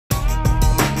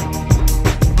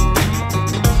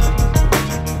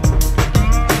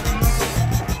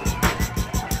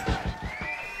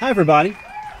everybody,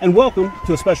 and welcome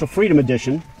to a special Freedom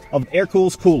Edition of Air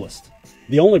Cool's Coolest,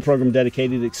 the only program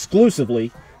dedicated exclusively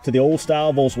to the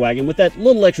old-style Volkswagen with that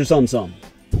little extra something.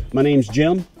 My name's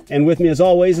Jim, and with me as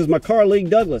always is my colleague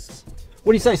Douglas.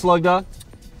 What do you say, Slug Dog?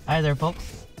 Hi there,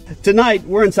 folks. Tonight,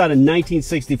 we're inside a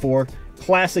 1964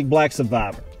 classic black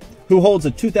Survivor, who holds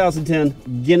a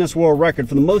 2010 Guinness World Record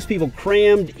for the most people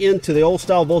crammed into the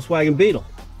old-style Volkswagen Beetle.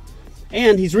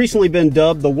 And he's recently been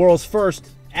dubbed the world's first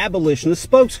abolitionist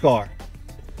spokes car.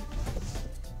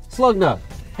 Slug Dog,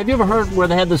 have you ever heard where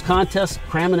they had those contests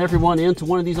cramming everyone into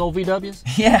one of these old VWs?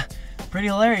 Yeah, pretty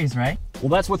hilarious, right? Well,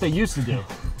 that's what they used to do.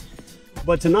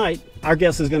 But tonight, our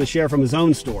guest is going to share from his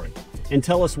own story and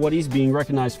tell us what he's being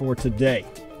recognized for today.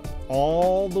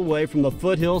 All the way from the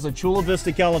foothills of Chula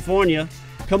Vista, California.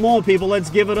 Come on, people, let's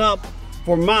give it up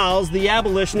for Miles, the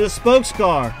abolitionist spokes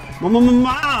car.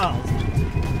 Miles!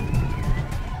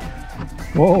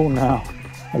 Whoa now,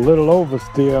 a little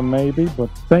oversteer maybe, but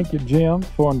thank you, Jim,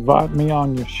 for inviting me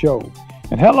on your show.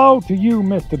 And hello to you,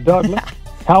 Mr. Douglas.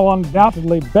 How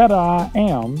undoubtedly better I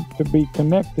am to be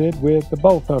connected with the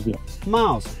both of you.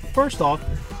 Miles, first off,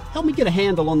 help me get a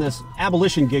handle on this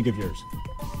abolition gig of yours.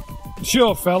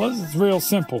 Sure, fellas, it's real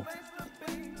simple.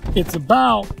 It's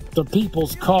about the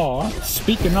people's car,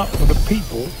 speaking up for the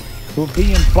people who are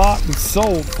being bought and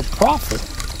sold for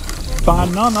profit by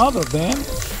none other than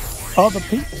other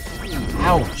people.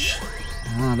 Ouch.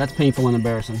 That's painful and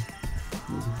embarrassing.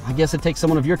 I guess it takes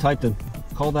someone of your type to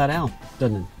call that out,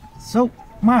 doesn't it? So,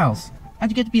 Miles, how'd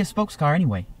you get to be a spokes car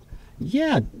anyway?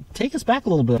 Yeah, take us back a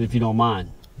little bit if you don't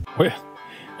mind. Well,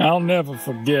 I'll never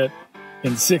forget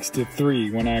in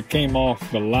 '63 when I came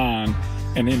off the line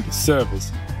and into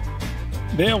service.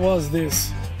 There was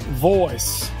this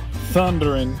voice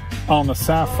thundering on the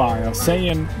Sapphire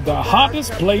saying the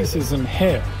hottest places in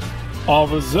hell are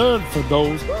reserved for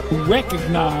those who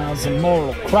recognize a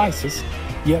moral crisis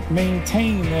yet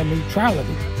maintain their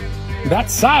neutrality. That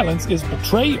silence is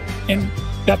betrayal, and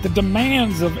that the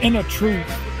demands of inner truth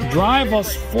drive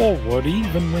us forward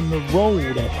even when the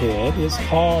road ahead is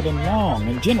hard and long.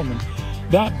 And gentlemen,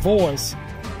 that voice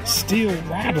still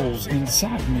rattles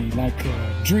inside me like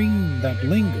a dream that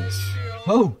lingers.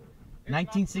 Oh,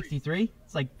 1963?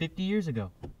 It's like 50 years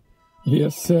ago.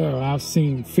 Yes, sir. I've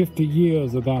seen 50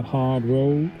 years of that hard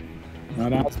road.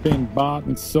 But I've been bought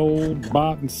and sold, and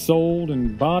bought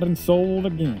and sold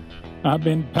again. I've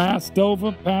been passed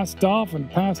over, passed off, and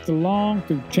passed along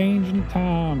through changing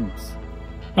times.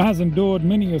 I've endured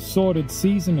many a sordid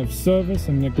season of service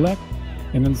and neglect,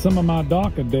 and in some of my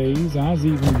darker days, I've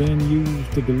even been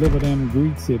used to deliver them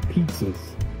greasy pizzas.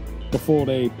 Before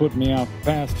they put me out the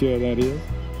pasture, that is.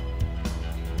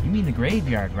 You mean the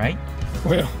graveyard, right?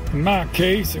 Well, in my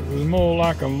case, it was more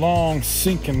like a long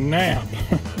sinking nap.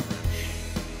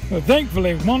 But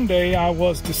thankfully, one day I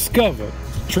was discovered,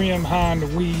 trim behind the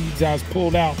weeds. I was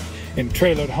pulled out and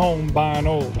trailered home by an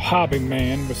old hobby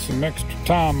man with some extra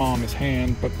time on his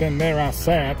hands. But then there I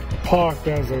sat, parked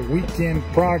as a weekend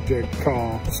project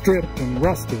car, stripped and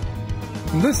rusted,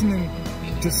 listening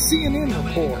to CNN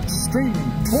reports streaming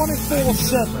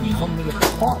 24/7 from the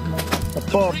apartment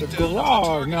above the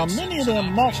garage. Now, many of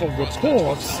them muffled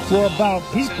reports were about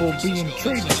people being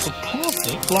traded for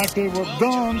profit like they were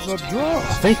guns or drugs.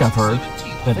 I think I've heard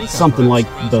that it's something like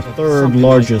the third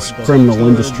largest criminal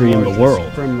industry in the world.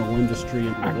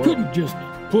 I couldn't just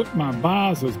put my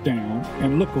visors down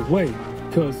and look away,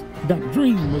 because that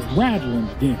dream was rattling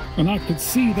again, and I could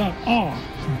see that arc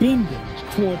bending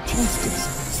toward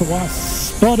justice. So I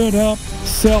sputtered up,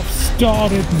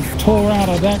 self-started, and tore out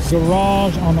of that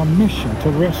garage on a mission to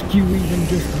rescue even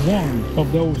just one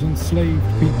of those enslaved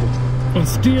people. I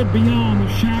steered beyond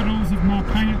the shadows of my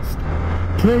past,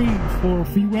 prayed for a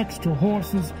few extra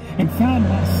horses, and found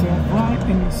myself right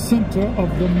in the center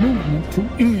of the movement to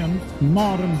end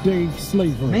modern-day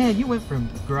slavery. Man, you went from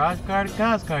garage car to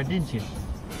cars car, didn't you?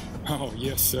 Oh,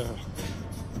 yes, sir.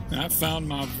 I found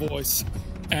my voice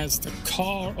as the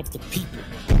car of the people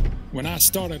when I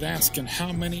started asking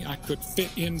how many I could fit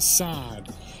inside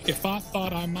if I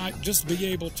thought I might just be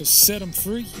able to set them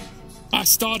free. I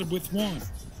started with one,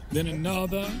 then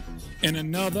another,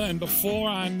 and before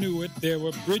I knew it, there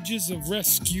were bridges of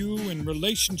rescue and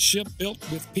relationship built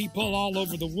with people all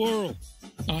over the world.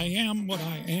 I am what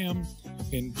I am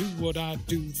and do what I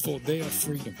do for their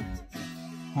freedom.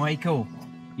 Way cool.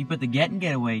 You put the get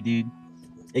away, dude.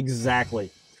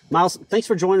 Exactly. Miles, thanks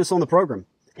for joining us on the program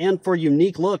and for a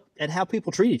unique look at how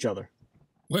people treat each other.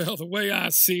 Well, the way I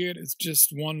see it, it's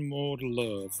just one more to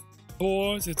love.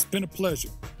 Boys, it's been a pleasure.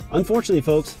 Unfortunately,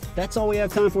 folks, that's all we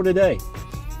have time for today.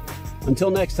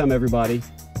 Until next time, everybody,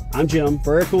 I'm Jim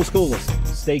for Air Cool's Coolest.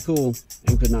 Stay cool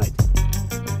and good night.